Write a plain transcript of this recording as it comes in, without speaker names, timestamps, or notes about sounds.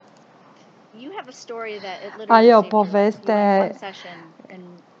Ai o poveste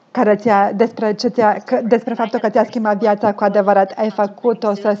care despre faptul că ți-a schimbat viața cu adevărat. Ai făcut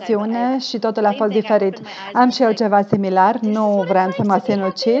o sesiune și totul a fost diferit. Am și eu ceva similar, nu vreau să mă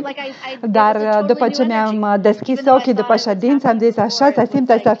sinucid, dar după ce mi-am deschis ochii după ședință, am zis așa, se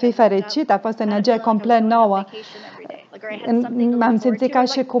simte să fii fericit, a fost o energie complet nouă. M-am simțit ca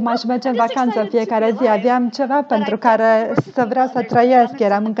și cum aș merge în vacanță în fiecare zi. Aveam ceva pentru care să vreau să trăiesc.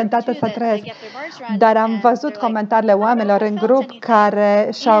 Eram încântată să trăiesc. Dar am văzut comentariile oamenilor în grup care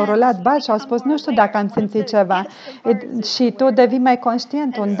și-au rulat bari și au spus, nu știu dacă am simțit ceva. Și tu devii mai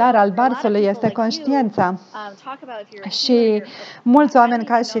conștient. Un dar al barsului este conștiința. Și mulți oameni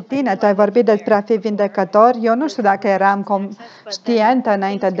ca și tine, tu ai vorbit despre a fi vindecător. Eu nu știu dacă eram conștientă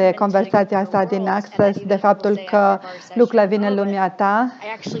înainte de conversația asta din Access, de faptul că lucrurile vin în lumea ta.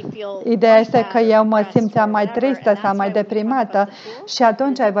 Ideea este că eu mă simțeam mai tristă sau mai deprimată și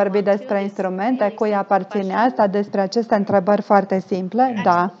atunci ai vorbit despre instrumente, cui aparține asta, despre aceste întrebări foarte simple,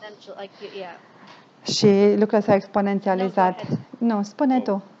 da. Și lucrurile s-au exponențializat. Nu, spune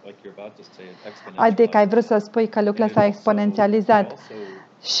tu. Adică ai vrut să spui că lucrurile s-au exponențializat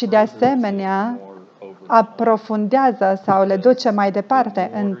și de asemenea aprofundează sau le duce mai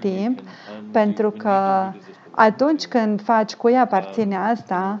departe în timp, pentru că atunci când faci cui aparține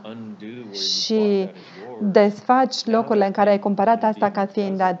asta și desfaci locurile în care ai cumpărat asta ca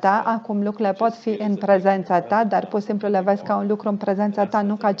fiind a ta, acum lucrurile pot fi în prezența ta, dar pur și simplu le vezi ca un lucru în prezența ta,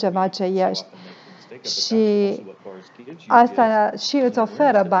 nu ca ceva ce ești. Și asta și îți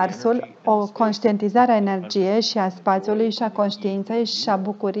oferă barsul o conștientizare a energiei și a spațiului și a conștiinței și a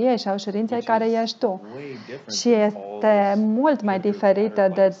bucuriei și a ușurinței care ești tu. Și este mult mai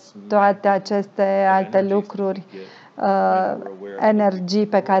diferită de toate aceste alte lucruri, energii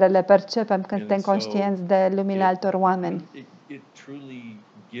pe care le percepem când suntem conștienți de lumile altor oameni.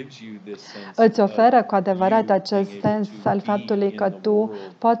 Îți oferă cu adevărat acest sens al faptului că tu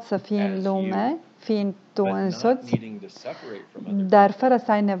poți să fii în lume, fiind tu însuți, dar fără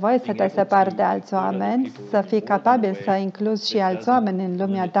să ai nevoie să te separi de alți oameni, să fii capabil să incluzi și alți oameni în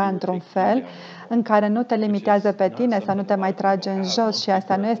lumea ta într-un fel în care nu te limitează pe tine, să nu te mai tragi în jos și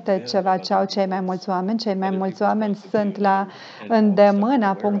asta nu este ceva ce au cei mai mulți oameni. Cei mai mulți oameni sunt la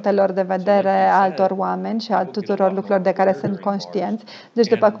îndemâna punctelor de vedere a altor oameni și a tuturor lucrurilor de care sunt conștienți. Deci,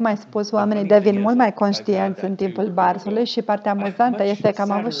 după cum ai spus, oamenii devin mult mai conștienți în timpul barsului și partea amuzantă este că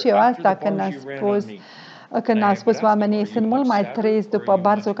am avut și eu asta când au spus oamenii, sunt mult mai trist după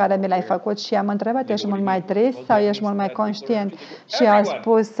barsul care mi l-ai făcut și am întrebat, ești mult mai trist sau ești mult mai conștient? Și au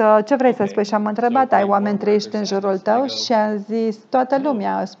spus, ce vrei să spui? Și am întrebat, ai oameni triști în jurul tău? Și a zis, toată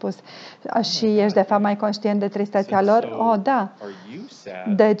lumea a spus. Și ești de fapt mai conștient de tristețea lor? Oh, da.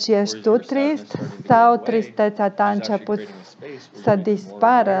 Deci ești tu trist sau tristețea ta a început să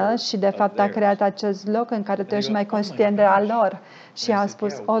dispară și de fapt a creat acest loc în care tu ești mai conștient de a lor? Și au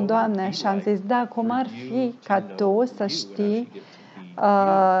spus, o, Doamne, și am zis, da, cum ar fi ca tu să știi,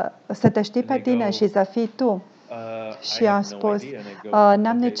 să te știi pe tine și să fii tu? Și au spus,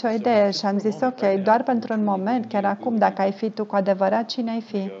 n-am nicio idee. Și am zis, ok, doar pentru un moment, chiar acum, dacă ai fi tu cu adevărat, cine ai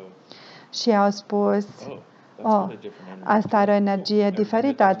fi? Și au spus, asta are o energie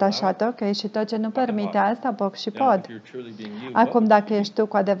diferită, atașată, ok, și tot ce nu permite asta, și pot. Acum, dacă ești tu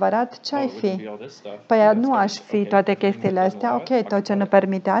cu adevărat, ce ai fi? Păi nu aș fi toate chestiile astea, ok, tot ce nu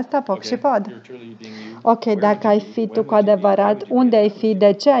permite asta, și pot. Ok, dacă ai fi tu cu adevărat, unde ai fi,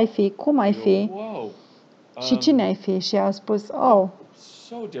 de ce ai fi, cum ai fi și cine ai fi? Și au spus,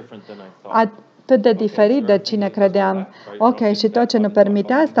 atât de diferit de cine credeam. Ok, și tot ce nu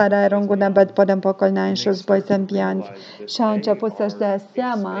permite asta, dar rungunebet podem pocolnea în șus boi sembianți. Și au început să-și dea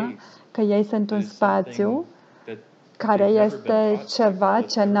seama că ei sunt un spațiu care este ceva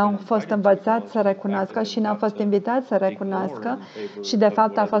ce n-au fost învățați să recunoască și n-au fost invitați să recunoască și de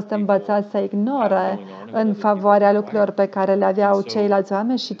fapt a fost învățați să ignore în favoarea lucrurilor pe care le aveau ceilalți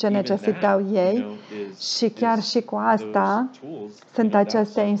oameni și ce necesitau ei. Și chiar și cu asta sunt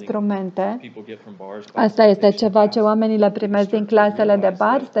aceste instrumente. Asta este ceva ce oamenii le primesc din clasele de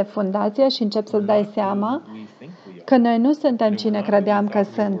bar, de fundație și încep să-ți dai seama că noi nu suntem cine credeam că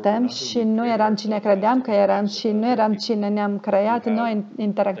suntem și nu eram cine credeam că eram și nu eram cine ne-am creat noi în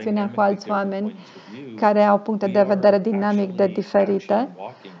interacțiunea cu alți oameni care au puncte de vedere dinamic de diferite.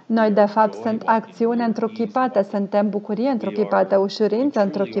 Noi, de fapt, sunt acțiune întruchipată, suntem bucurie întruchipată, ușurință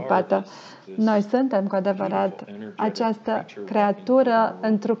întruchipată. Noi suntem, cu adevărat, această creatură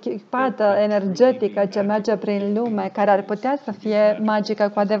întruchipată, energetică, ce merge prin lume, care ar putea să fie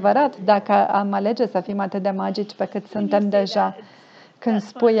magică cu adevărat, dacă am alege să fim atât de magici pe cât suntem deja. Când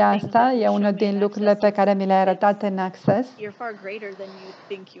spui asta, e unul din lucrurile pe care mi le-ai arătat în Access,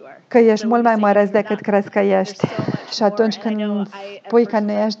 că ești mult mai măreț decât crezi că ești. Și atunci când spui că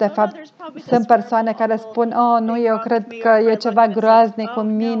nu ești, de fapt, sunt persoane care spun, oh, nu, eu cred că e ceva groaznic cu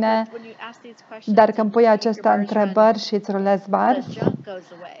mine, dar când pui aceste întrebări și îți rulezi bars,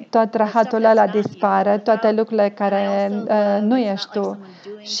 tot rahatul ăla dispare, toate lucrurile care nu ești tu.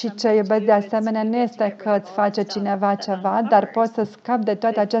 Și ce iubesc de asemenea nu este că îți face cineva ceva, dar poți să scapi de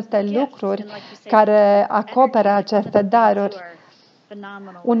toate aceste lucruri care acoperă aceste daruri.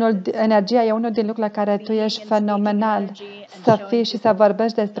 Energia e unul din lucrurile care tu ești fenomenal. Să fii și să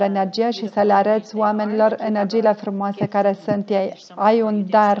vorbești despre energie și să le arăți oamenilor energiile frumoase care sunt ei. Ai un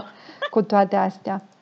dar cu toate astea.